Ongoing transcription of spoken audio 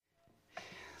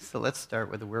So let's start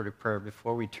with a word of prayer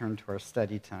before we turn to our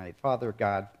study tonight. Father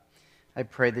God, I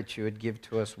pray that you would give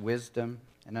to us wisdom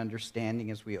and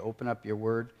understanding as we open up your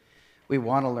word. We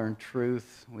want to learn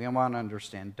truth. We want to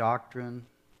understand doctrine.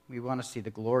 We want to see the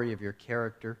glory of your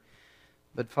character.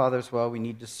 But Father, as well, we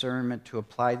need discernment to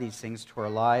apply these things to our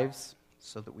lives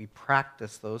so that we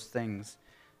practice those things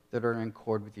that are in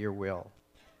accord with your will.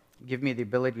 Give me the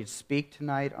ability to speak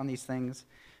tonight on these things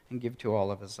and give to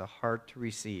all of us a heart to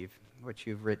receive what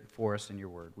you've written for us in your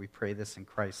word. We pray this in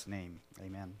Christ's name.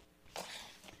 Amen.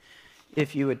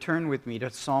 If you would turn with me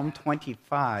to Psalm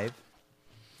 25,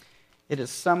 it is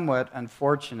somewhat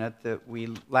unfortunate that we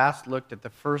last looked at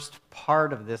the first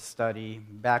part of this study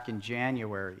back in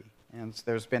January, and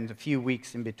there's been a few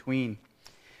weeks in between.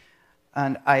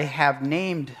 And I have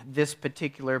named this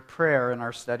particular prayer in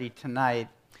our study tonight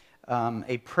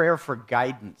a prayer for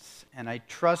guidance, and I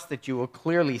trust that you will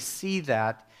clearly see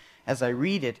that as I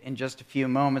read it in just a few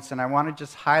moments. And I want to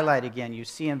just highlight again, you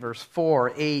see in verse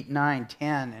 4, 8, 9,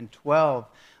 10, and 12,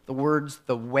 the words,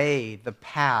 the way, the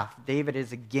path. David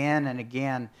is again and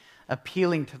again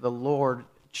appealing to the Lord,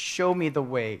 show me the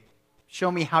way. Show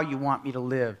me how you want me to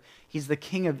live. He's the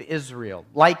king of Israel.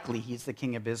 Likely he's the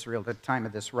king of Israel at the time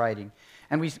of this writing.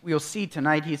 And we'll see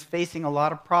tonight he's facing a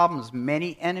lot of problems,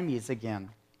 many enemies again.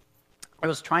 I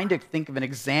was trying to think of an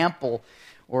example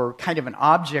or kind of an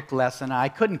object lesson. I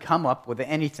couldn't come up with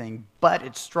anything, but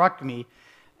it struck me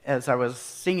as I was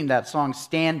singing that song,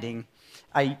 Standing.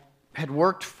 I had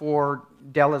worked for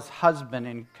Della's husband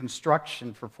in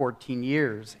construction for 14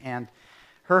 years, and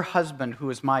her husband, who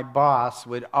is my boss,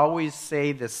 would always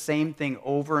say the same thing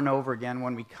over and over again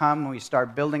when we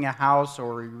start building a house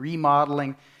or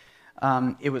remodeling.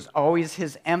 It was always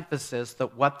his emphasis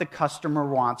that what the customer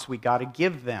wants, we got to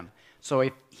give them. So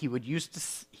he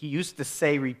used to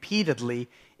say repeatedly,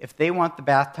 if they want the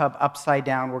bathtub upside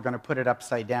down, we're going to put it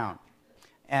upside down.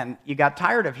 And you got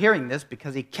tired of hearing this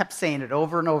because he kept saying it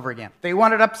over and over again. If they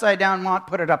want it upside down,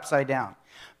 put it upside down.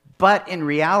 But in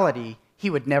reality, he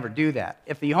would never do that.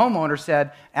 If the homeowner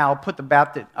said, I'll put the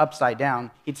bathtub upside down,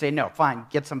 he'd say, no, fine,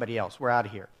 get somebody else. We're out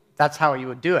of here. That's how he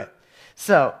would do it.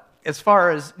 So as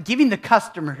far as giving the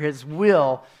customer his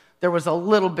will, there was a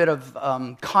little bit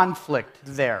of conflict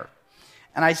there.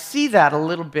 And I see that a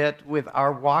little bit with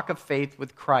our walk of faith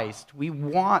with Christ. We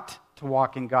want to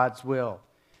walk in God's will.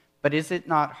 But is it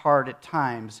not hard at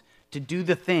times to do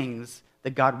the things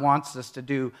that God wants us to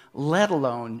do, let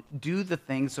alone do the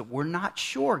things that we're not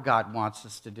sure God wants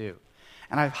us to do?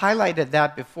 And I've highlighted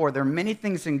that before. There are many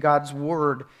things in God's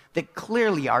Word that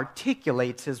clearly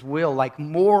articulates His will, like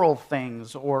moral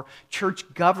things or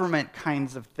church government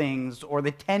kinds of things or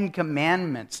the Ten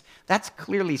Commandments. That's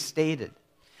clearly stated.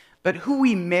 But who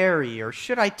we marry, or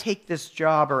should I take this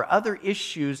job, or other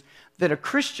issues that a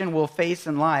Christian will face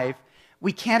in life,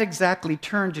 we can't exactly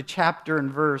turn to chapter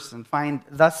and verse and find,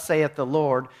 thus saith the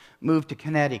Lord, move to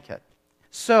Connecticut.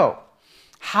 So,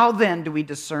 how then do we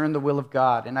discern the will of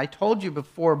God? And I told you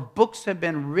before, books have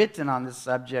been written on this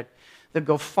subject that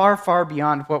go far, far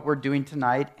beyond what we're doing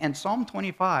tonight, and Psalm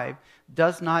 25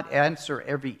 does not answer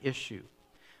every issue.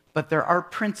 But there are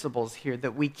principles here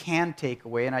that we can take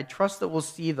away, and I trust that we'll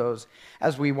see those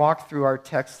as we walk through our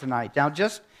text tonight. Now,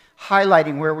 just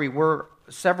highlighting where we were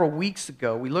several weeks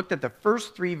ago, we looked at the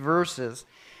first 3 verses,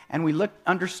 and we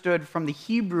understood from the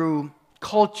Hebrew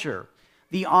culture,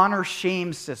 the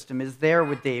honor-shame system is there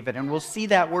with David, and we'll see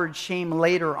that word shame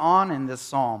later on in this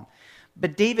psalm.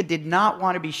 But David did not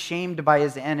want to be shamed by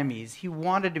his enemies. He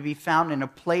wanted to be found in a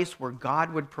place where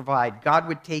God would provide. God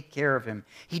would take care of him.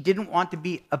 He didn't want to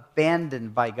be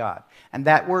abandoned by God. And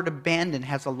that word abandoned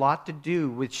has a lot to do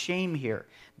with shame here.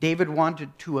 David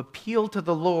wanted to appeal to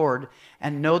the Lord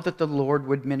and know that the Lord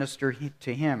would minister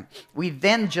to him. We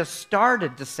then just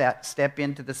started to step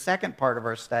into the second part of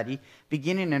our study,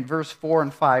 beginning in verse 4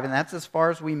 and 5, and that's as far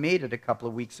as we made it a couple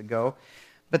of weeks ago.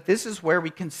 But this is where we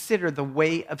consider the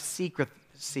way of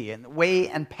secrecy, and the way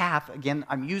and path. Again,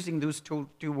 I'm using those two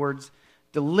words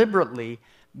deliberately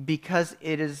because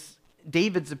it is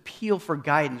David's appeal for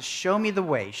guidance. Show me the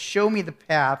way, show me the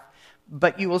path.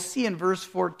 But you will see in verse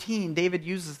 14, David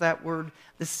uses that word,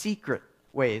 the secret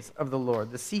ways of the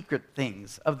Lord, the secret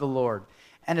things of the Lord.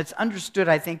 And it's understood,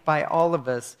 I think, by all of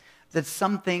us that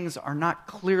some things are not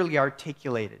clearly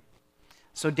articulated.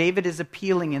 So David is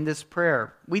appealing in this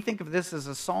prayer. We think of this as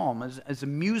a psalm, as a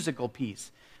musical piece,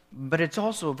 but it's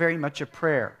also very much a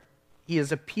prayer. He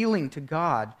is appealing to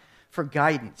God for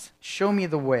guidance. Show me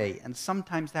the way, and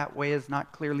sometimes that way is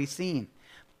not clearly seen.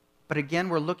 But again,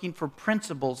 we're looking for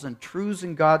principles and truths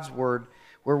in God's Word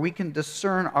where we can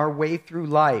discern our way through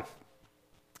life.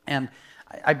 And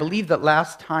I believe that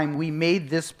last time we made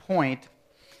this point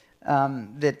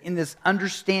that in this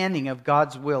understanding of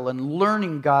God's will and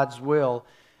learning God's will,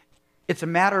 it's a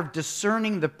matter of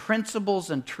discerning the principles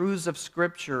and truths of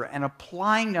Scripture and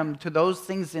applying them to those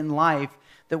things in life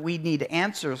that we need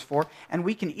answers for. And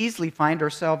we can easily find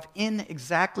ourselves in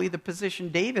exactly the position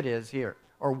David is here,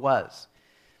 or was,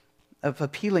 of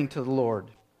appealing to the Lord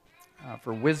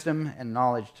for wisdom and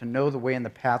knowledge to know the way and the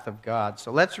path of God.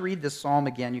 So let's read this psalm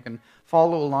again. You can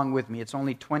follow along with me. It's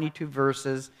only 22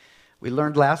 verses. We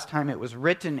learned last time it was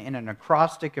written in an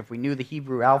acrostic. If we knew the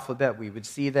Hebrew alphabet, we would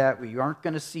see that. We aren't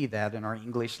going to see that in our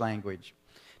English language.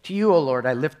 To you, O Lord,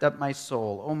 I lift up my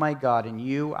soul. O my God, in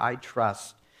you I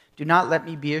trust. Do not let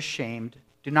me be ashamed.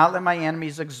 Do not let my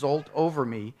enemies exult over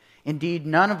me. Indeed,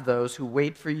 none of those who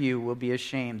wait for you will be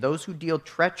ashamed. Those who deal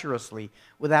treacherously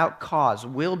without cause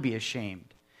will be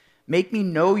ashamed. Make me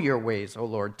know your ways, O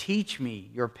Lord. Teach me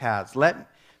your paths.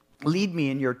 Lead me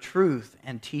in your truth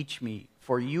and teach me.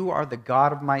 For you are the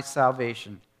God of my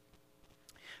salvation.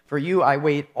 For you I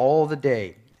wait all the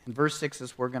day. And verse 6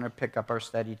 is where we're going to pick up our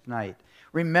study tonight.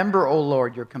 Remember, O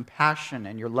Lord, your compassion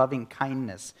and your loving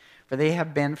kindness, for they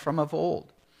have been from of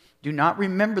old. Do not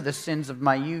remember the sins of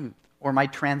my youth or my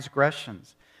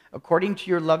transgressions. According to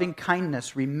your loving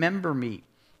kindness, remember me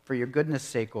for your goodness'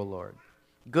 sake, O Lord.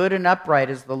 Good and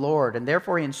upright is the Lord, and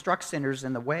therefore he instructs sinners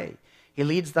in the way. He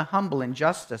leads the humble in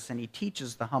justice, and he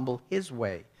teaches the humble his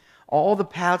way. All the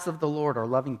paths of the Lord are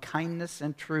loving kindness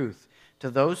and truth to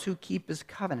those who keep his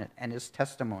covenant and his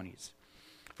testimonies.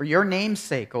 For your name's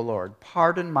sake, O Lord,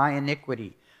 pardon my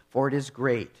iniquity, for it is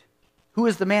great. Who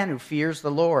is the man who fears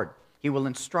the Lord? He will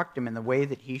instruct him in the way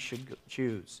that he should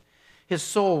choose. His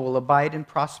soul will abide in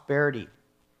prosperity,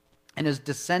 and his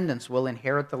descendants will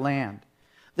inherit the land.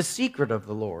 The secret of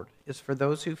the Lord is for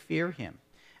those who fear him,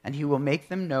 and he will make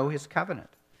them know his covenant.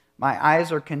 My eyes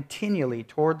are continually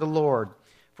toward the Lord,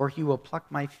 for he will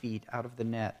pluck my feet out of the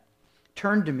net.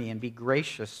 Turn to me and be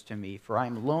gracious to me, for I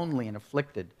am lonely and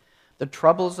afflicted. The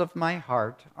troubles of my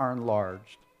heart are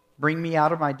enlarged. Bring me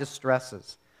out of my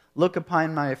distresses. Look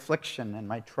upon my affliction and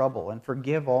my trouble, and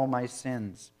forgive all my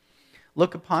sins.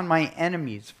 Look upon my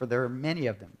enemies, for there are many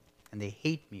of them, and they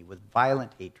hate me with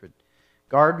violent hatred.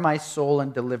 Guard my soul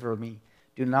and deliver me.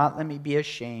 Do not let me be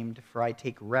ashamed, for I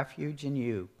take refuge in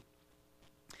you.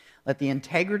 Let the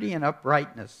integrity and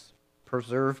uprightness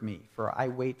preserve me, for I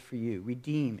wait for you.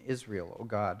 Redeem Israel, O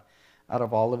God, out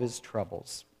of all of his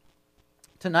troubles.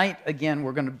 Tonight, again,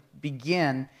 we're going to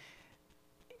begin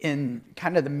in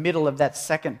kind of the middle of that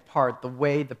second part, the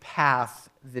way, the path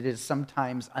that is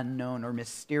sometimes unknown or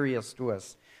mysterious to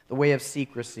us, the way of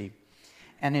secrecy.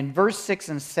 And in verse 6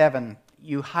 and 7,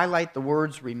 you highlight the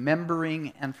words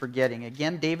remembering and forgetting.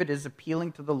 Again, David is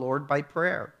appealing to the Lord by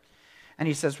prayer. And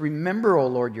he says, remember, O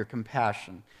Lord, your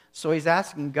compassion. So he's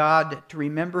asking God to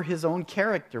remember his own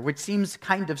character, which seems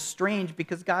kind of strange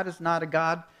because God is not a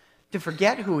God to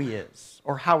forget who he is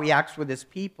or how he acts with his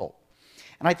people.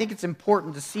 And I think it's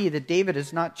important to see that David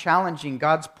is not challenging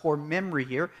God's poor memory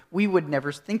here. We would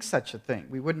never think such a thing.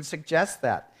 We wouldn't suggest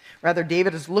that. Rather,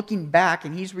 David is looking back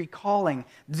and he's recalling,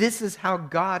 this is how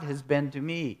God has been to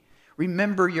me.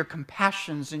 Remember your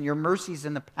compassions and your mercies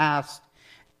in the past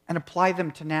and apply them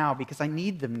to now because I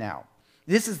need them now.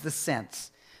 This is the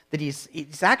sense that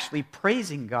he's actually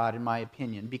praising God, in my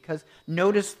opinion, because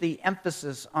notice the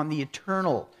emphasis on the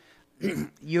eternal.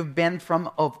 You've been from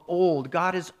of old.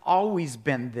 God has always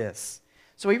been this.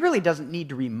 So he really doesn't need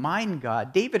to remind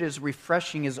God. David is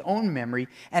refreshing his own memory,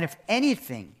 and if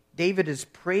anything, David is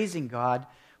praising God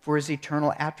for his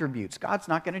eternal attributes. God's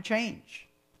not going to change.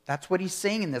 That's what he's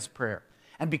saying in this prayer.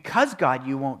 And because, God,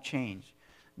 you won't change,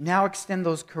 now extend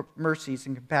those mercies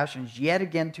and compassions yet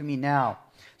again to me now.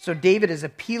 So David is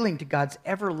appealing to God's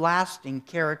everlasting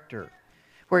character.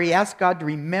 Where he asks God to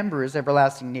remember his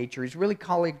everlasting nature, he's really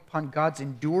calling upon God's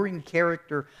enduring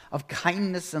character of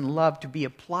kindness and love to be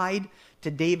applied to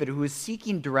David, who is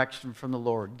seeking direction from the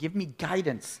Lord. Give me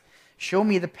guidance. Show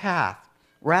me the path.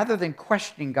 Rather than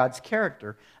questioning God's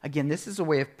character, again, this is a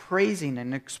way of praising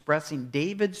and expressing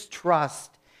David's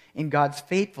trust in God's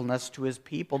faithfulness to his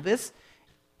people. This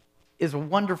is a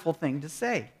wonderful thing to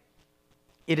say.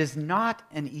 It is not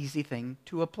an easy thing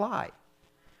to apply.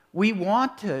 We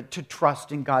want to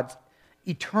trust in God's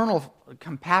eternal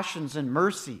compassions and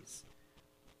mercies.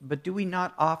 But do we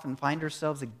not often find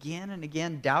ourselves again and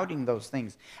again doubting those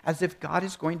things, as if God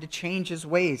is going to change his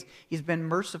ways? He's been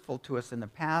merciful to us in the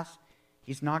past.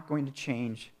 He's not going to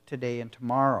change today and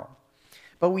tomorrow.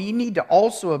 But we need to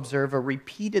also observe a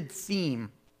repeated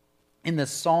theme in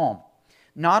this psalm.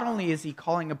 Not only is he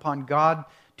calling upon God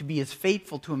to be as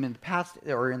faithful to him in the past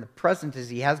or in the present as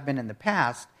he has been in the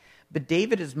past, But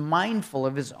David is mindful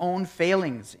of his own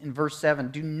failings in verse 7.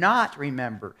 Do not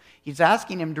remember. He's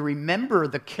asking him to remember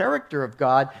the character of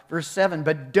God, verse 7,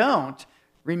 but don't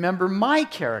remember my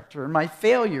character and my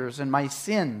failures and my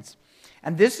sins.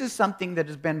 And this is something that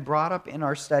has been brought up in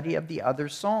our study of the other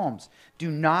Psalms. Do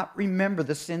not remember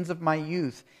the sins of my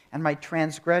youth and my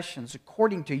transgressions.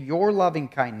 According to your loving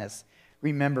kindness,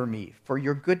 remember me. For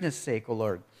your goodness' sake, O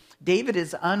Lord. David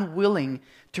is unwilling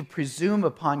to presume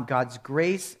upon God's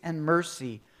grace and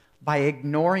mercy by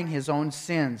ignoring his own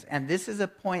sins. And this is a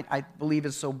point I believe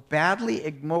is so badly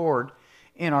ignored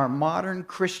in our modern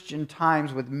Christian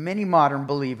times with many modern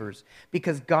believers.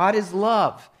 Because God is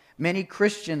love. Many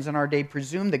Christians in our day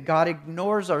presume that God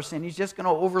ignores our sin. He's just going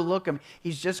to overlook them.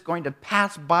 He's just going to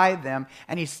pass by them,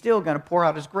 and he's still going to pour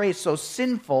out his grace. So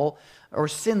sinful or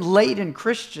sin-laden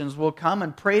Christians will come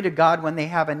and pray to God when they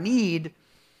have a need,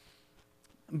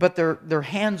 but their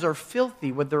hands are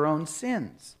filthy with their own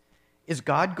sins. Is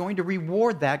God going to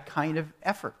reward that kind of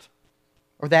effort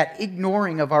or that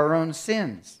ignoring of our own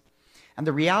sins? And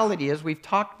the reality is, we've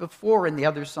talked before in the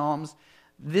other Psalms,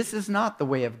 this is not the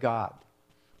way of God.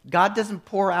 God doesn't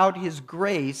pour out his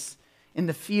grace in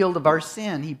the field of our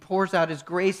sin. He pours out his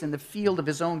grace in the field of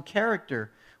his own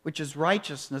character, which is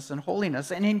righteousness and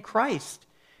holiness. And in Christ,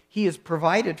 he has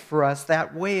provided for us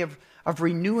that way of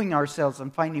renewing ourselves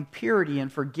and finding purity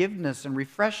and forgiveness and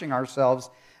refreshing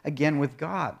ourselves again with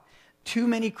God. Too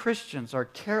many Christians are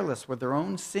careless with their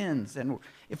own sins. And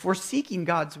if we're seeking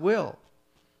God's will,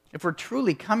 if we're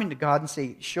truly coming to God and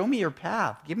say, show me your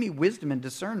path, give me wisdom and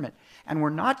discernment, and we're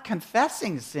not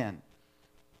confessing sin,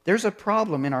 there's a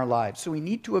problem in our lives. So we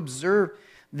need to observe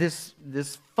this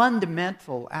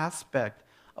fundamental aspect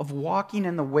of walking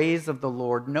in the ways of the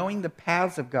Lord, knowing the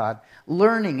paths of God,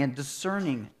 learning and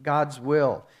discerning God's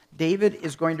will. David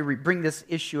is going to bring this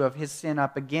issue of his sin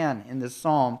up again in this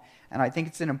psalm, and I think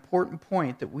it's an important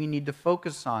point that we need to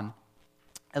focus on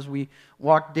as we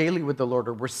walk daily with the Lord,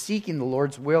 or we're seeking the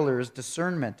Lord's will or his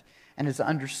discernment and his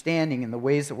understanding in the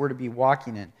ways that we're to be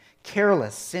walking in.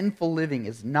 Careless, sinful living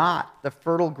is not the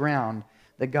fertile ground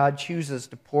that God chooses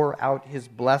to pour out his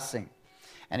blessing.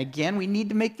 And again, we need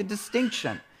to make the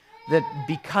distinction that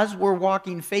because we're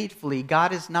walking faithfully,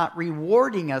 God is not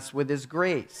rewarding us with his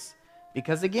grace.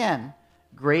 Because again,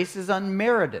 grace is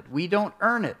unmerited. We don't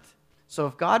earn it. So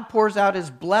if God pours out his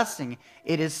blessing,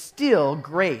 it is still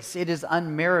grace. It is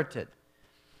unmerited.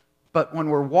 But when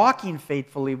we're walking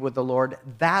faithfully with the Lord,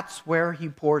 that's where he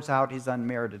pours out his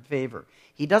unmerited favor.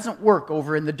 He doesn't work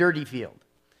over in the dirty field.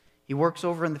 He works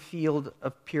over in the field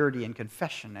of purity and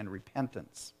confession and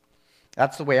repentance.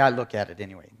 That's the way I look at it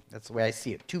anyway. That's the way I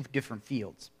see it. Two different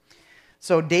fields.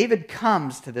 So David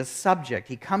comes to this subject.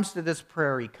 He comes to this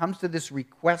prayer. He comes to this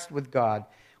request with God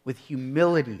with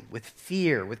humility, with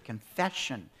fear, with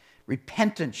confession.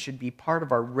 Repentance should be part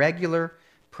of our regular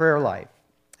prayer life.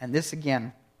 And this,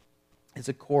 again, is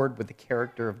accord with the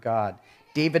character of God.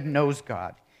 David knows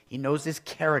God. He knows his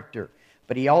character,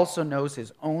 but he also knows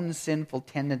his own sinful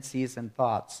tendencies and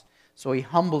thoughts. So he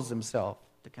humbles himself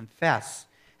to confess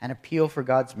and appeal for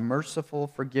God's merciful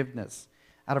forgiveness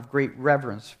out of great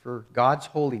reverence for God's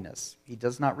holiness. He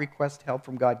does not request help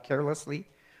from God carelessly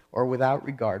or without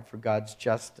regard for God's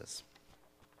justice.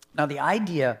 Now, the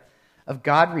idea of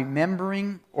God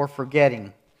remembering or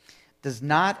forgetting does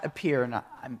not appear, and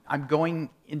I'm going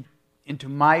into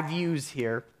my views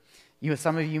here.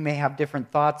 Some of you may have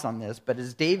different thoughts on this, but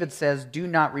as David says, do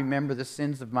not remember the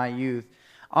sins of my youth.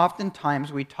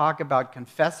 Oftentimes we talk about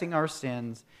confessing our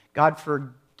sins, God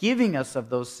forgiving us of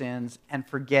those sins, and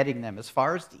forgetting them. As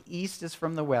far as the east is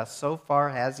from the west, so far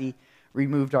has he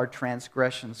removed our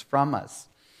transgressions from us.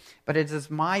 But it is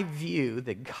my view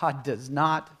that God does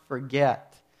not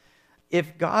forget.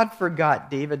 If God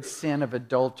forgot David's sin of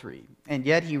adultery, and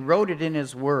yet he wrote it in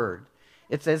his word,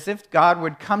 it's as if God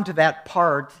would come to that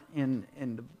part in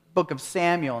the book of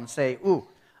Samuel and say, ooh,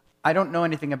 I don't know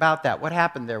anything about that. What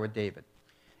happened there with David?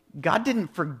 God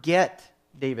didn't forget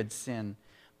David's sin,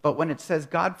 but when it says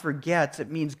God forgets, it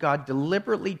means God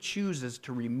deliberately chooses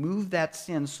to remove that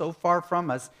sin so far from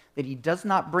us that he does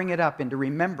not bring it up into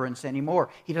remembrance anymore.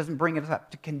 He doesn't bring it up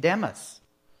to condemn us.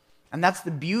 And that's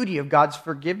the beauty of God's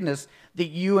forgiveness that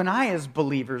you and I as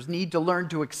believers need to learn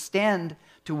to extend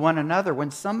to one another.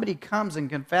 When somebody comes and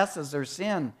confesses their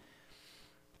sin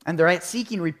and they're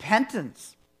seeking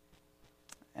repentance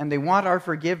and they want our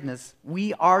forgiveness,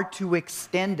 we are to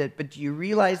extend it. But do you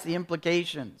realize the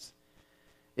implications?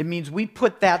 It means we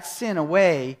put that sin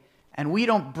away and we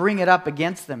don't bring it up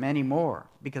against them anymore,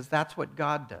 because that's what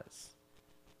God does.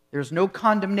 There's no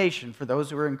condemnation for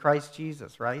those who are in Christ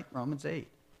Jesus, right? Romans 8.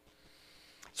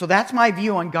 So that's my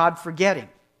view on God forgetting.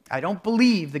 I don't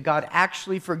believe that God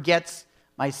actually forgets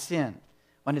my sin.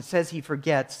 When it says he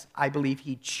forgets, I believe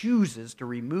he chooses to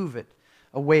remove it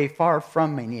away far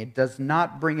from me, and he does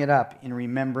not bring it up in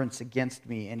remembrance against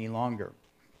me any longer.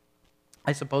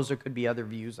 I suppose there could be other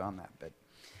views on that, but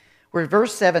where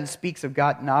verse 7 speaks of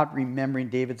God not remembering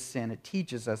David's sin, it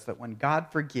teaches us that when God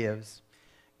forgives,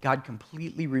 God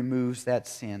completely removes that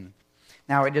sin.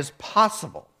 Now, it is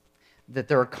possible that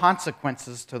there are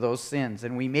consequences to those sins,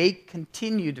 and we may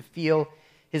continue to feel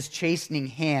his chastening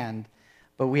hand,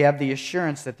 but we have the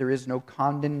assurance that there is no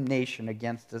condemnation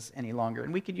against us any longer.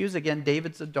 And we could use again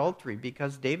David's adultery,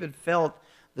 because David felt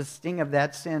the sting of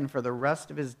that sin for the rest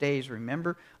of his days.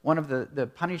 Remember, one of the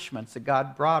punishments that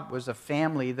God brought was a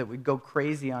family that would go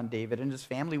crazy on David, and his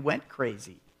family went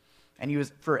crazy. And he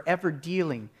was forever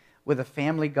dealing with a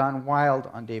family gone wild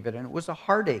on David, and it was a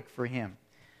heartache for him.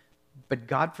 But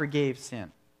God forgave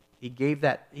sin. He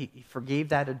forgave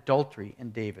that adultery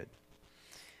in David.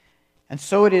 And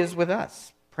so it is with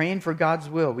us. Praying for God's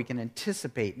will, we can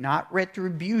anticipate not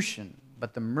retribution,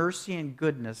 but the mercy and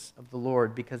goodness of the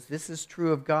Lord, because this is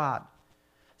true of God.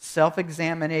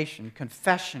 Self-examination,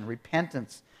 confession,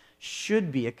 repentance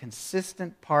should be a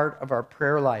consistent part of our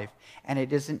prayer life, and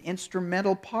it is an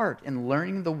instrumental part in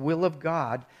learning the will of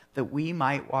God that we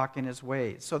might walk in his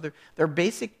ways. So there are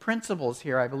basic principles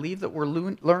here, I believe, that we're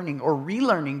learning or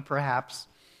relearning perhaps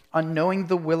on knowing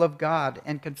the will of God,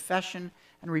 and confession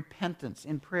and repentance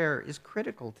in prayer is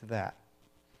critical to that.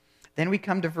 Then we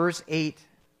come to verse 8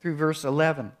 through verse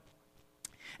 11.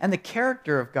 And the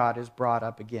character of God is brought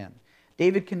up again.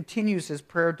 David continues his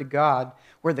prayer to God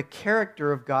where the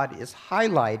character of God is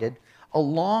highlighted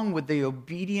along with the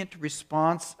obedient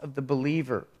response of the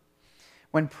believer.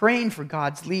 When praying for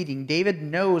God's leading, David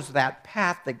knows that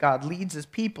path that God leads his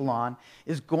people on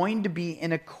is going to be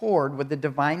in accord with the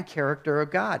divine character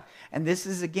of God. And this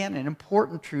is, again, an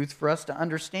important truth for us to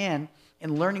understand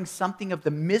in learning something of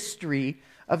the mystery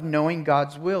of knowing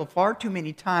God's will. Far too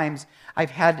many times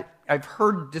I've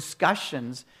heard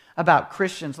discussions about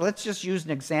Christians. Let's just use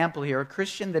an example here. A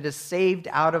Christian that is saved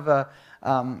out of a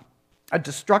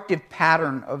destructive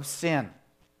pattern of sin.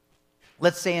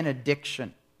 Let's say an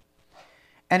addiction.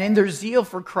 And in their zeal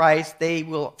for Christ, they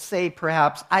will say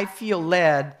perhaps, I feel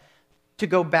led to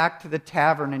go back to the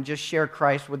tavern and just share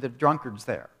Christ with the drunkards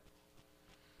there.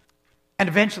 And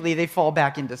eventually they fall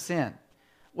back into sin.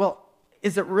 Well,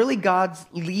 is it really God's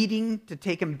leading to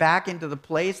take him back into the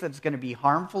place that's going to be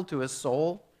harmful to his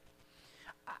soul?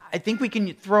 I think we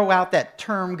can throw out that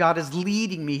term, God is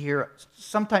leading me here,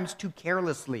 sometimes too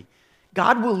carelessly.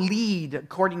 God will lead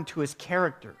according to his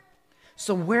character.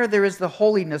 So where there is the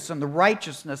holiness and the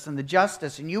righteousness and the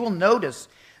justice, and you will notice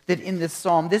that in this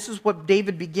psalm, this is what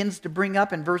David begins to bring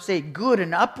up in verse 8. Good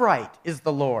and upright is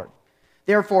the Lord.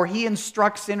 Therefore, he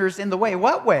instructs sinners in the way.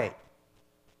 What way?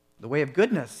 The way of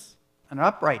goodness and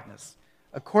uprightness,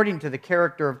 according to the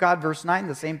character of God. Verse 9,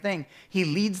 the same thing. He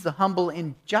leads the humble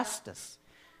in justice.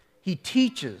 He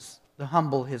teaches the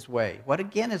humble his way. What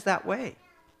again is that way?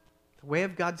 The way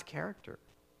of God's character,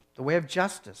 the way of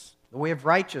justice, the way of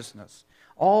righteousness.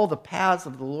 All the paths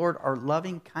of the Lord are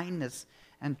loving kindness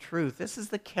and truth. This is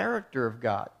the character of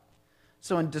God.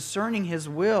 So in discerning his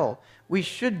will, we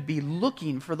should be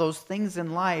looking for those things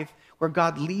in life where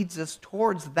God leads us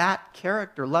towards that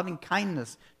character, loving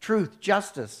kindness, truth,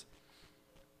 justice,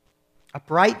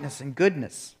 uprightness, and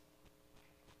goodness.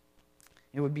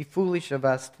 It would be foolish of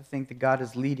us to think that God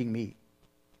is leading me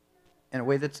in a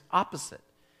way that's opposite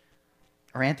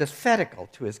or antithetical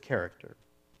to his character.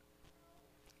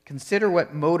 Consider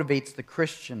what motivates the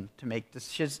Christian to make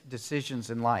decisions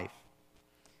in life.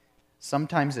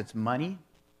 Sometimes it's money,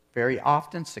 very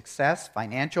often success,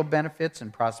 financial benefits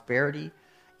and prosperity,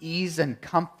 ease and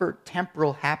comfort,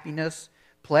 temporal happiness,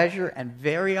 pleasure, and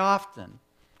very often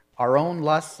our own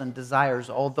lusts and desires,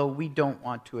 although we don't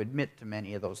want to admit to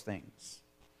many of those things.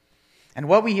 And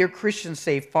what we hear Christians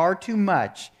say far too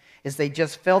much is they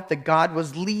just felt that God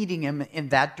was leading them in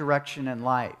that direction in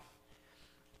life.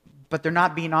 But they're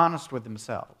not being honest with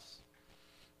themselves.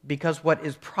 Because what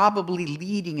is probably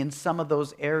leading in some of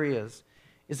those areas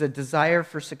is a desire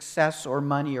for success or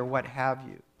money or what have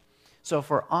you. So if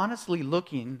we're honestly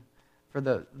looking for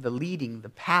the leading, the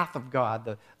path of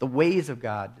God, the ways of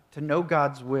God, to know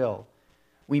God's will,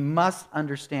 we must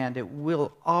understand it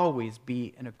will always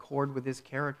be in accord with his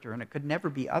character, and it could never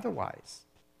be otherwise.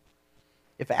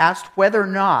 If asked whether or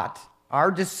not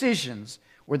our decisions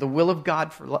were the will of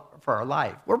God for our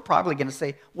life, we're probably going to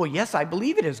say, well, yes, I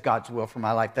believe it is God's will for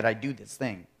my life that I do this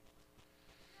thing.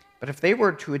 But if they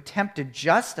were to attempt to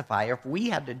justify, or if we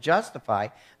had to justify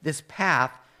this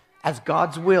path as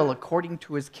God's will according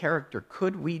to his character,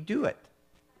 could we do it?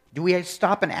 Do we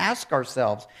stop and ask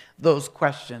ourselves those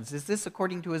questions? Is this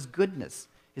according to his goodness,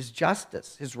 his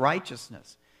justice, his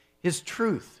righteousness, his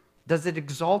truth? Does it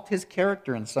exalt his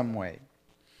character in some way?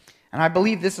 And I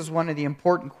believe this is one of the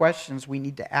important questions we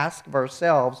need to ask of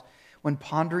ourselves when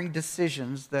pondering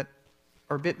decisions that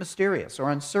are a bit mysterious or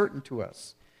uncertain to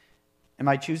us. Am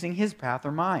I choosing his path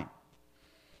or mine?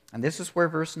 And this is where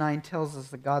verse 9 tells us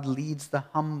that God leads the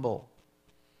humble.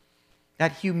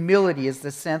 That humility is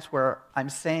the sense where I'm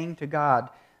saying to God,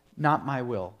 not my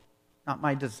will, not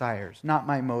my desires, not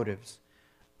my motives.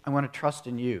 I want to trust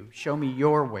in you. Show me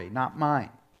your way, not mine.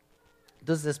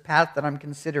 Does this path that I'm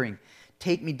considering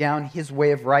take me down his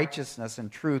way of righteousness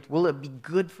and truth? Will it be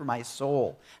good for my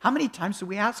soul? How many times do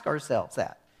we ask ourselves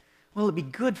that? Will it be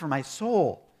good for my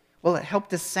soul? Will it help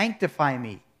to sanctify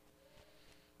me?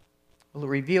 Will it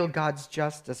reveal God's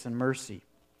justice and mercy?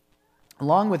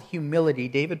 Along with humility,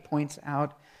 David points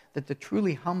out that the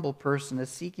truly humble person is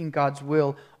seeking God's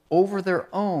will over their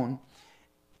own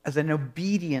as an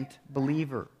obedient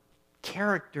believer.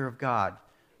 Character of God,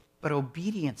 but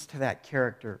obedience to that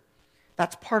character.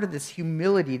 That's part of this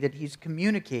humility that he's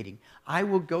communicating. I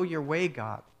will go your way,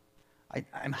 God.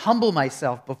 I'm humble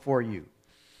myself before you.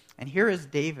 And here is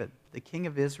David, the king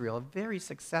of Israel, a very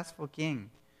successful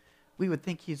king. We would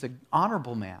think he's an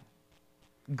honorable man,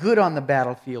 good on the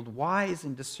battlefield, wise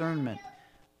in discernment,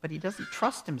 but he doesn't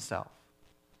trust himself.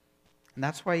 And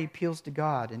that's why he appeals to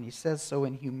God, and he says so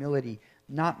in humility,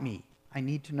 not me. I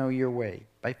need to know your way.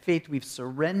 By faith, we've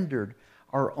surrendered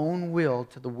our own will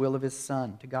to the will of his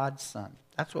Son, to God's Son.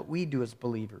 That's what we do as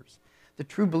believers. The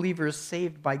true believer is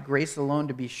saved by grace alone,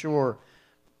 to be sure,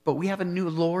 but we have a new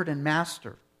Lord and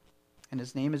Master, and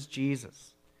his name is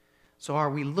Jesus. So are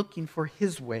we looking for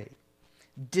his way?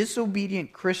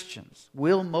 Disobedient Christians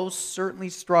will most certainly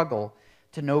struggle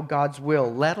to know God's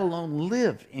will, let alone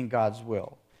live in God's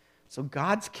will. So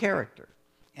God's character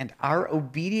and our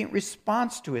obedient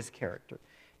response to his character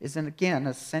is, again, an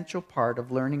essential part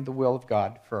of learning the will of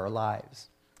God for our lives.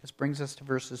 This brings us to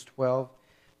verses 12,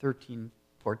 13,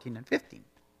 14, and 15.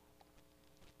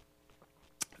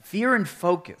 Fear and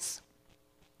focus.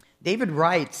 David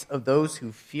writes of those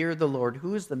who fear the Lord.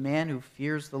 Who is the man who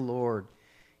fears the Lord?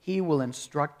 He will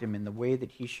instruct him in the way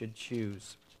that he should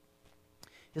choose.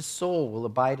 His soul will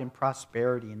abide in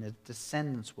prosperity, and his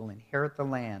descendants will inherit the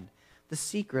land. The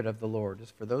secret of the Lord is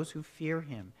for those who fear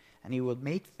him, and he will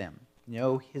make them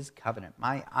know his covenant.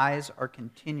 My eyes are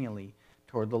continually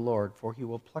toward the Lord, for he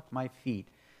will pluck my feet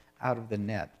out of the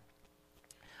net.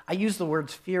 I use the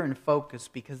words fear and focus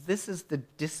because this is the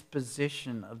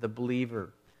disposition of the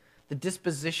believer, the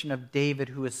disposition of David,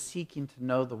 who is seeking to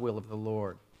know the will of the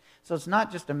Lord. So it's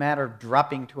not just a matter of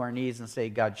dropping to our knees and say,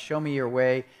 God, show me your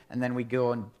way, and then we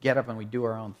go and get up and we do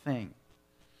our own thing.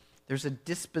 There's a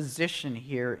disposition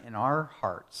here in our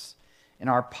hearts, in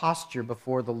our posture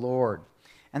before the Lord.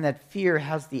 And that fear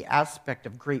has the aspect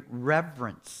of great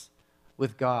reverence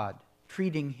with God,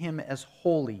 treating him as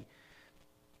holy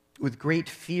with great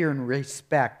fear and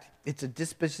respect. It's a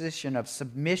disposition of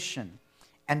submission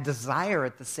and desire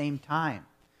at the same time.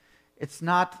 It's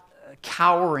not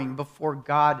cowering before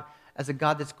God as a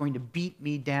God that's going to beat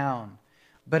me down,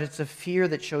 but it's a fear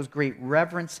that shows great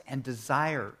reverence and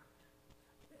desire.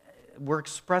 We're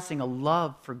expressing a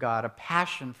love for God, a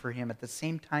passion for him. At the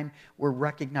same time, we're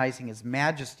recognizing his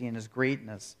majesty and his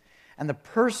greatness. And the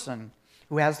person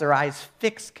who has their eyes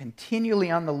fixed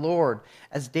continually on the Lord,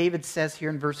 as David says here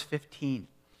in verse 15,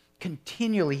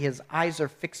 continually his eyes are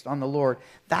fixed on the Lord.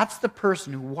 That's the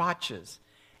person who watches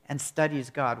and studies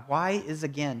God. Why is,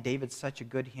 again, David such a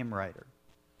good hymn writer?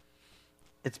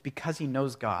 It's because he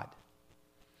knows God.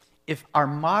 If our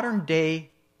modern day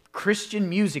Christian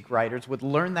music writers would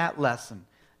learn that lesson,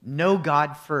 know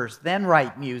God first, then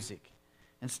write music,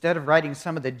 instead of writing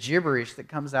some of the gibberish that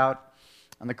comes out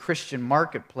on the Christian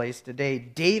marketplace today,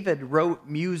 David wrote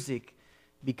music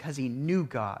because he knew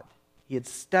God. He had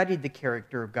studied the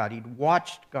character of God. He'd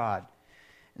watched God.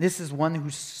 This is one who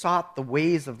sought the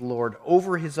ways of the Lord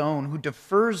over his own, who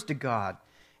defers to God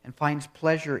and finds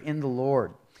pleasure in the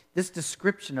Lord. This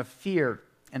description of fear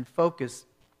and focus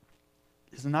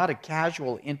is not a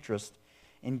casual interest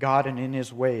in God and in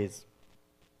his ways,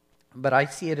 but I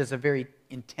see it as a very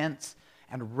intense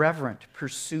and reverent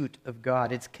pursuit of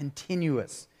God. It's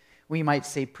continuous. We might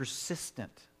say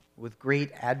persistent, with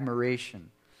great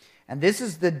admiration. And this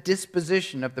is the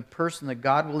disposition of the person that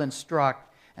God will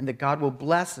instruct and that God will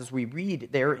bless, as we read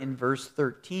there in verse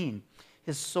 13.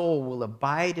 His soul will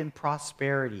abide in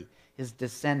prosperity. His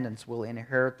descendants will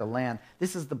inherit the land.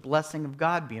 This is the blessing of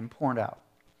God being poured out.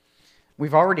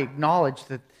 We've already acknowledged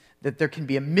that that there can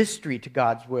be a mystery to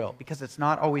God's will because it's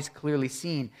not always clearly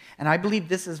seen. And I believe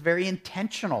this is very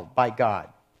intentional by God.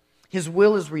 His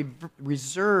will is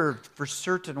reserved for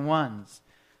certain ones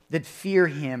that fear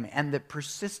him and that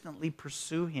persistently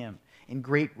pursue him in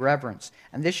great reverence.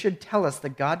 And this should tell us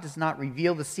that God does not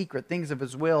reveal the secret things of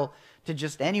his will to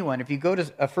just anyone. If you go to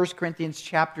 1 Corinthians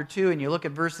chapter 2 and you look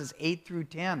at verses 8 through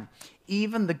 10,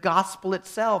 even the gospel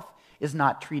itself is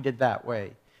not treated that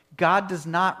way. God does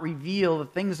not reveal the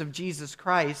things of Jesus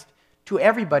Christ to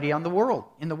everybody in the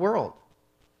world.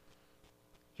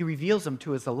 He reveals them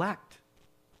to his elect.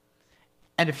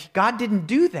 And if God didn't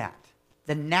do that,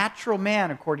 the natural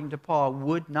man, according to Paul,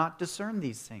 would not discern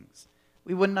these things.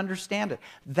 We wouldn't understand it.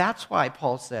 That's why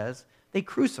Paul says they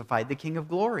crucified the King of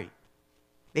Glory.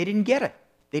 They didn't get it.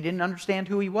 They didn't understand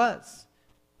who he was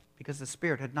because the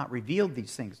Spirit had not revealed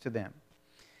these things to them.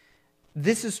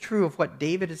 This is true of what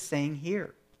David is saying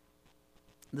here.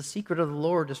 The secret of the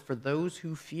Lord is for those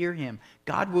who fear him.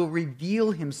 God will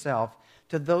reveal himself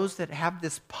to those that have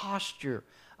this posture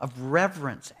of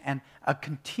reverence and a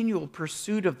continual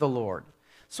pursuit of the Lord.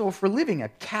 So if we're living a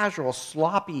casual,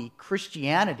 sloppy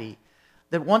Christianity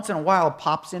that once in a while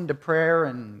pops into prayer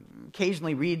and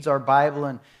occasionally reads our Bible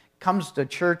and comes to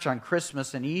church on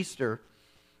Christmas and Easter,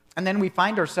 and then we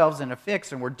find ourselves in a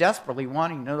fix and we're desperately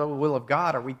wanting to know the will of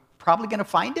God, are we probably going to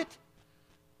find it?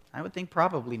 I would think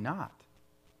probably not.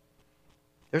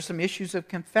 There's some issues of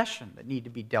confession that need to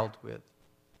be dealt with.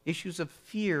 Issues of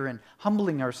fear and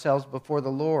humbling ourselves before the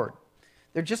Lord.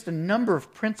 There are just a number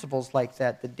of principles like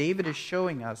that that David is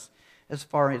showing us as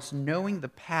far as knowing the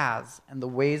paths and the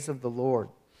ways of the Lord.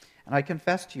 And I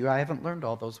confess to you, I haven't learned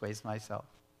all those ways myself.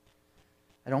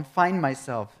 I don't find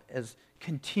myself as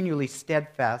continually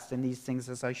steadfast in these things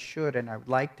as I should and I would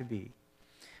like to be.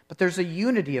 But there's a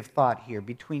unity of thought here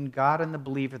between God and the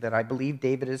believer that I believe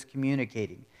David is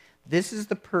communicating. This is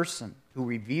the person who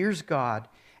reveres God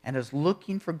and is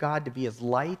looking for God to be his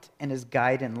light and his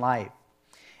guide in life.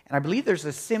 And I believe there's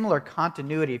a similar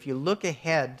continuity. If you look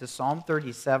ahead to Psalm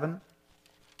 37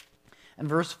 and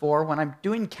verse 4, when I'm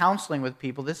doing counseling with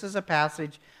people, this is a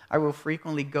passage I will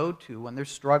frequently go to when they're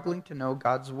struggling to know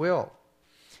God's will.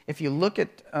 If you look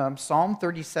at Psalm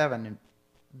 37 and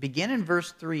begin in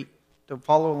verse 3 to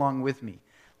follow along with me,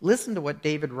 listen to what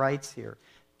David writes here.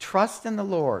 Trust in the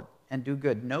Lord and do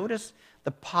good. Notice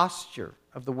the posture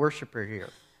of the worshiper here,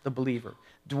 the believer.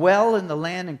 Dwell in the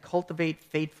land and cultivate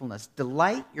faithfulness.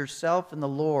 Delight yourself in the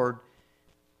Lord,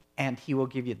 and he will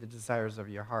give you the desires of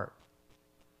your heart.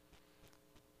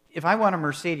 If I want a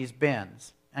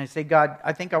Mercedes-Benz, and I say, God,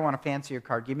 I think I want a fancier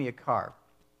car, give me a car.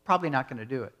 Probably not going to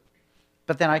do it.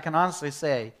 But then I can honestly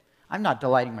say, I'm not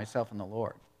delighting myself in the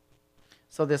Lord.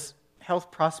 So this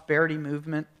health prosperity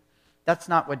movement, that's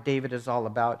not what David is all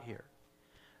about here.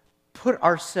 Put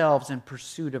ourselves in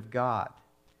pursuit of God,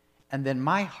 and then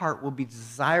my heart will be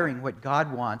desiring what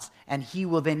God wants, and he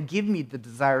will then give me the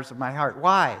desires of my heart.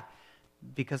 Why?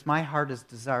 Because my heart is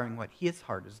desiring what his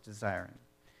heart is desiring.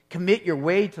 Commit your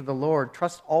way to the Lord.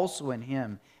 Trust also in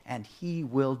him, and he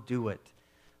will do it.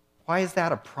 Why is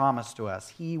that a promise to us?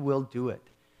 He will do it.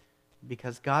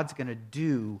 Because God's going to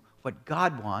do what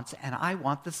God wants, and I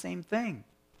want the same thing.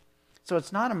 So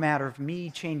it's not a matter of me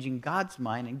changing God's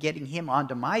mind and getting him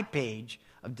onto my page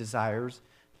of desires,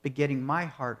 but getting my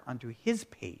heart onto his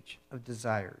page of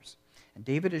desires. And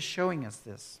David is showing us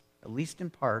this, at least in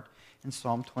part, in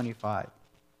Psalm 25.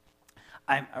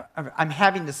 I'm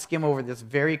having to skim over this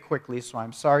very quickly, so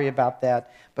I'm sorry about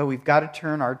that, but we've got to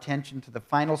turn our attention to the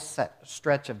final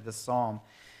stretch of the psalm,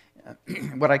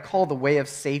 what I call the way of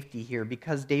safety here,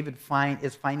 because David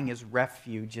is finding his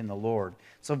refuge in the Lord.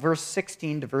 So verse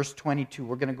 16 to verse 22,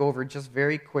 we're going to go over just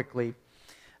very quickly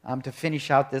to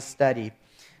finish out this study.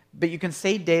 But you can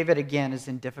say David, again, is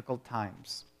in difficult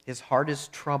times. His heart is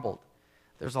troubled.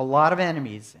 There's a lot of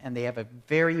enemies, and they have a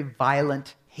very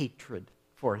violent hatred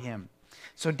for him.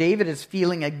 So David is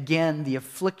feeling again the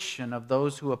affliction of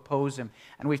those who oppose him.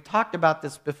 And we've talked about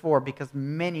this before because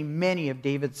many, many of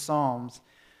David's psalms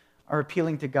are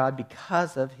appealing to God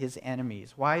because of his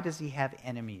enemies. Why does he have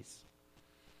enemies?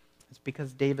 It's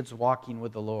because David's walking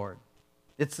with the Lord.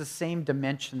 It's the same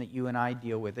dimension that you and I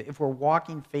deal with. If we're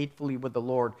walking faithfully with the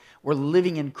Lord, we're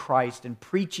living in Christ and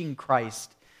preaching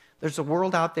Christ. There's a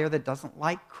world out there that doesn't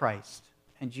like Christ.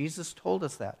 And Jesus told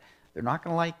us that. They're not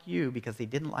going to like you because they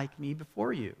didn't like me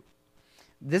before you.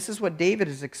 This is what David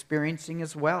is experiencing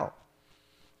as well.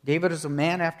 David is a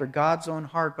man after God's own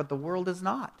heart, but the world is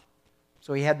not.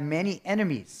 So he had many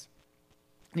enemies.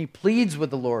 And he pleads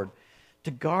with the Lord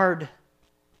to guard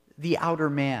the outer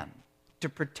man, to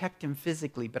protect him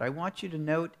physically. But I want you to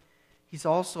note, he's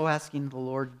also asking the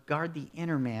Lord, guard the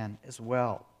inner man as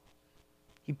well.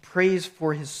 He prays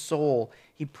for his soul.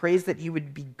 He prays that he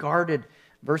would be guarded.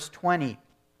 Verse 20,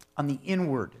 on the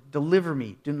inward, deliver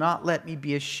me. Do not let me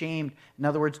be ashamed. In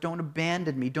other words, don't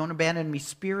abandon me. Don't abandon me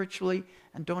spiritually,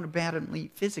 and don't abandon me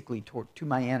physically to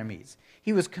my enemies.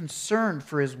 He was concerned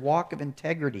for his walk of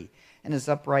integrity and his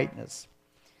uprightness.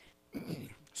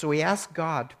 So he asked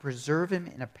God to preserve him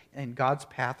in God's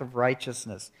path of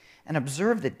righteousness. And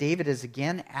observe that David is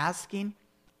again asking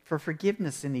for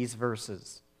forgiveness in these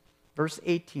verses. Verse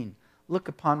 18, look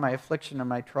upon my affliction and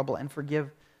my trouble and forgive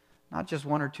not just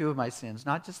one or two of my sins,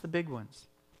 not just the big ones,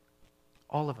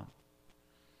 all of them.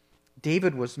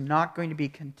 David was not going to be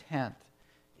content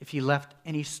if he left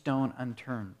any stone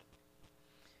unturned.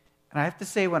 And I have to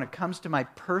say, when it comes to my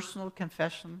personal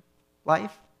confession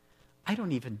life, I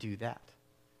don't even do that.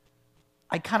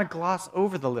 I kind of gloss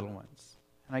over the little ones,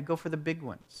 and I go for the big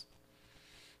ones.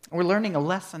 We're learning a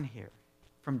lesson here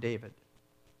from David.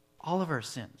 All of our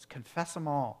sins, confess them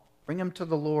all. Bring them to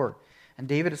the Lord. And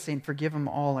David is saying, forgive them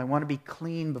all. I want to be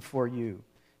clean before you,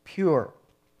 pure.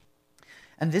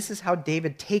 And this is how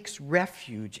David takes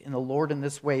refuge in the Lord in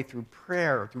this way, through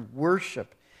prayer, through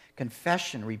worship,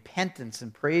 confession, repentance,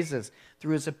 and praises,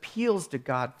 through his appeals to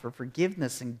God for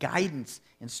forgiveness and guidance,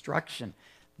 instruction.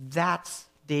 That's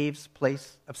Dave's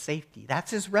place of safety.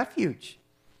 That's his refuge.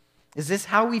 Is this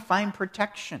how we find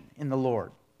protection in the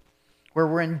Lord? Where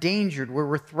we're endangered, where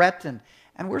we're threatened,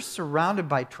 and we're surrounded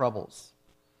by troubles.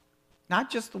 Not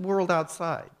just the world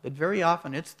outside, but very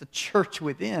often it's the church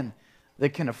within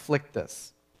that can afflict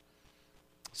us.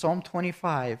 Psalm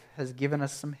 25 has given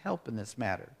us some help in this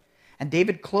matter. And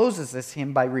David closes this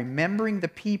hymn by remembering the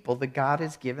people that God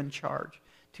has given charge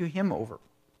to him over.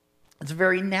 It's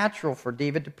very natural for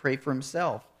David to pray for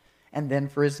himself and then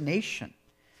for his nation.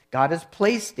 God has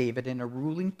placed David in a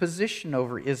ruling position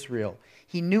over Israel.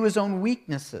 He knew his own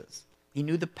weaknesses. He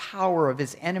knew the power of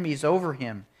his enemies over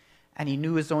him, and he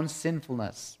knew his own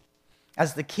sinfulness.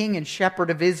 As the king and shepherd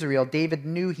of Israel, David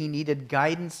knew he needed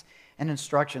guidance and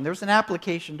instruction. There's an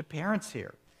application to parents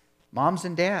here, moms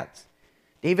and dads.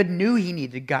 David knew he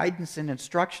needed guidance and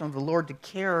instruction of the Lord to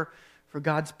care for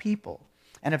God's people.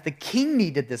 And if the king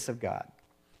needed this of God,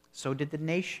 so did the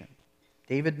nation.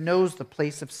 David knows the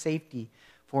place of safety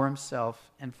for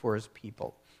himself and for his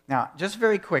people. Now, just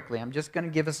very quickly, I'm just going to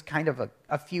give us kind of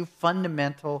a few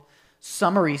fundamental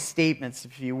summary statements,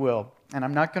 if you will. And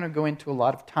I'm not going to go into a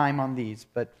lot of time on these.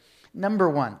 But number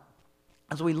one,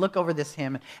 as we look over this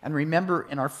hymn, and remember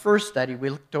in our first study, we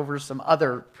looked over some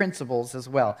other principles as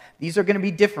well. These are going to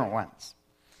be different ones.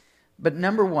 But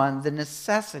number one, the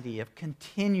necessity of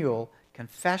continual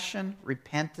confession,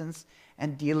 repentance,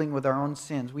 and dealing with our own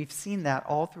sins. We've seen that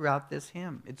all throughout this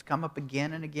hymn. It's come up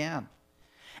again and again.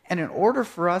 And in order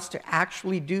for us to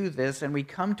actually do this, and we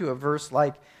come to a verse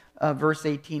like verse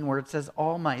 18 where it says,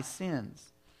 all my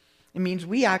sins, it means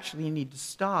we actually need to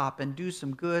stop and do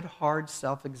some good, hard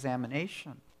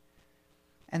self-examination.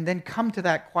 And then come to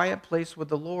that quiet place with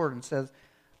the Lord and says,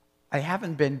 I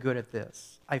haven't been good at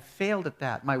this. I failed at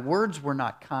that. My words were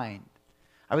not kind.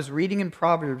 I was reading in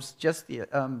Proverbs just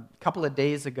a couple of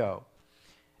days ago,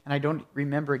 and I don't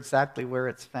remember exactly where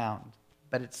it's found,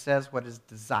 but it says what is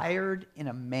desired in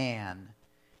a man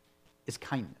is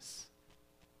kindness.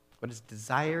 What is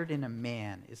desired in a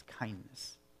man is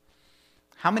kindness.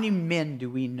 How many men do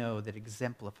we know that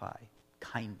exemplify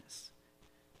kindness?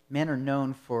 Men are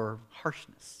known for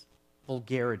harshness,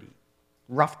 vulgarity,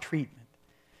 rough treatment.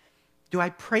 Do I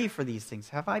pray for these things?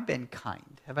 Have I been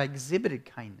kind? Have I exhibited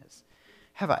kindness?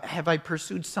 Have I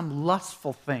pursued some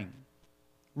lustful thing,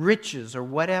 riches or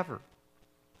whatever?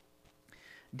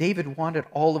 David wanted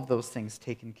all of those things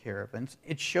taken care of. And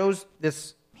it shows,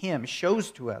 this hymn shows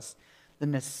to us the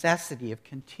necessity of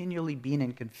continually being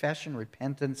in confession,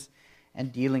 repentance,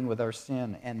 and dealing with our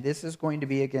sin. And this is going to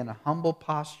be, again, a humble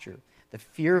posture. The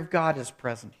fear of God is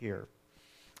present here.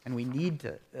 And we need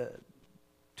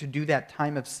to do that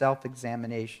time of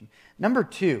self-examination. Number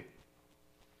two,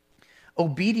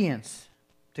 obedience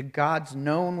to God's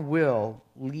known will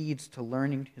leads to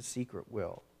learning his secret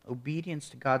will. Obedience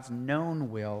to God's known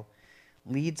will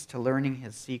leads to learning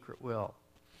his secret will.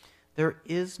 There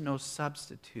is no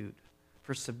substitute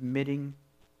for submitting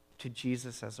to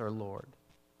Jesus as our Lord.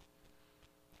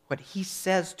 What he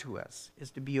says to us is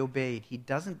to be obeyed. He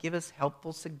doesn't give us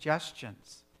helpful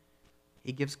suggestions.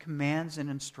 He gives commands and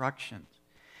instructions.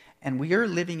 And we are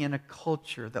living in a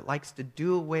culture that likes to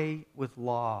do away with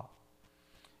law,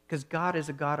 because God is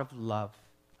a God of love,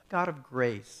 a God of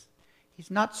grace.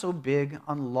 He's not so big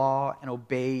on law and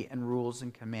obey and rules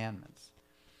and commandments.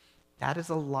 That is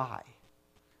a lie.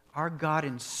 Our God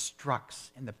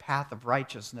instructs in the path of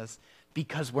righteousness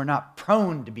because we're not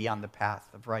prone to be on the path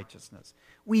of righteousness.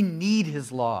 We need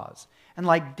his laws. And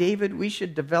like David, we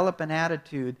should develop an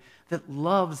attitude that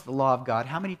loves the law of God.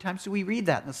 How many times do we read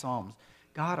that in the Psalms?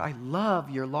 God, I love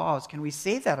your laws. Can we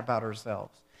say that about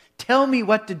ourselves? Tell me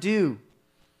what to do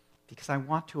because I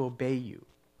want to obey you.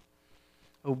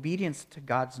 Obedience to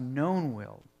God's known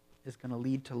will is going to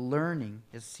lead to learning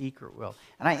his secret will.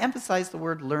 And I emphasize the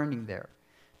word learning there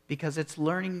because it's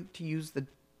learning to use the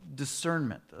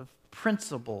discernment of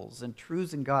principles and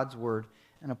truths in God's word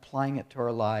and applying it to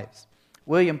our lives.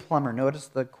 William Plummer, notice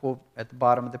the quote at the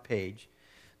bottom of the page.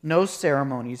 No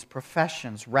ceremonies,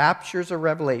 professions, raptures, or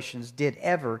revelations can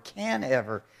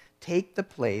ever take the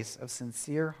place of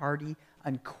sincere, hearty,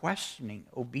 unquestioning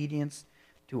obedience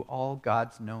to all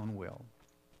God's known will.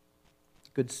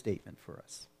 Good statement for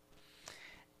us.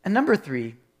 And number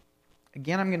 3,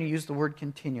 again, I'm going to use the word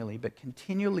continually, but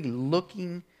continually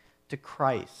looking to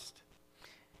Christ.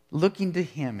 Looking to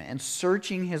him and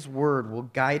searching his word will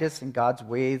guide us in God's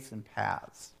ways and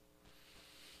paths.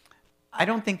 I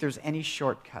don't think there's any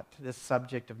shortcut to this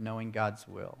subject of knowing God's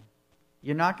will.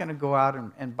 You're not going to go out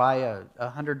and buy a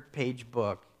 100-page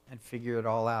book and figure it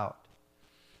all out.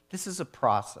 This is a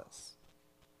process.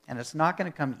 And it's not going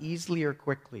to come easily or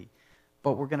quickly,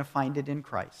 but we're going to find it in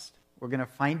Christ. We're going to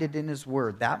find it in his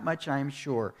word. That much I am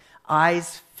sure.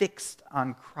 Eyes fixed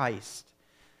on Christ.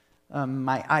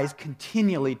 My eyes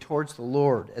continually towards the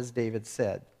Lord, as David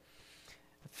said.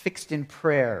 Fixed in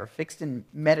prayer, fixed in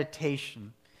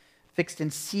meditation, fixed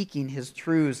in seeking his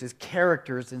truths, his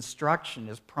character, his instruction,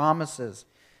 his promises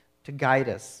to guide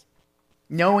us.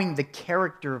 Knowing the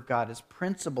character of God is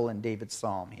principle in David's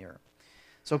psalm here.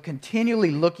 So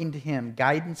continually looking to him,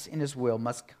 guidance in his will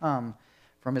must come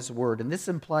from his word. And this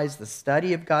implies the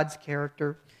study of God's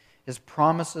character, his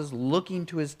promises, looking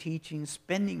to his teaching,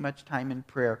 spending much time in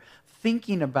prayer,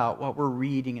 thinking about what we're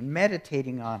reading and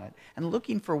meditating on it, and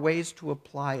looking for ways to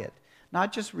apply it.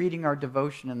 Not just reading our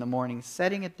devotion in the morning,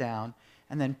 setting it down,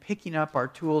 and then picking up our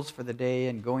tools for the day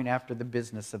and going after the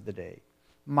business of the day.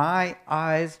 My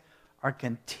eyes are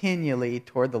continually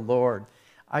toward the Lord.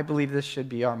 I believe this should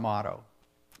be our motto.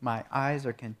 My eyes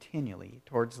are continually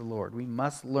towards the Lord. We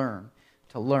must learn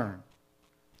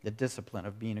the discipline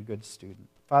of being a good student.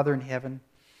 Father in heaven,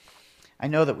 I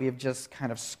know that we have just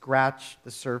kind of scratched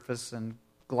the surface and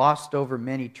glossed over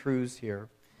many truths here.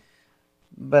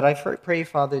 But I pray,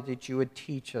 Father, that you would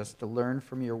teach us to learn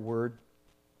from your word,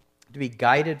 to be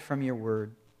guided from your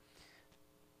word,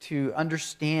 to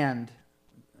understand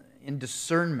in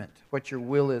discernment what your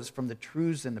will is from the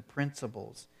truths and the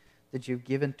principles that you've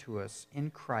given to us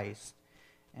in Christ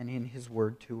and in his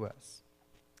word to us.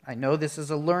 I know this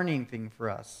is a learning thing for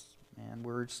us, and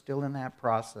we're still in that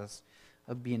process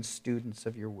of being students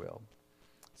of your will.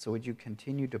 So would you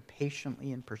continue to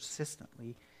patiently and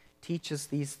persistently teach us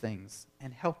these things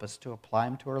and help us to apply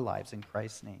them to our lives in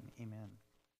Christ's name. Amen.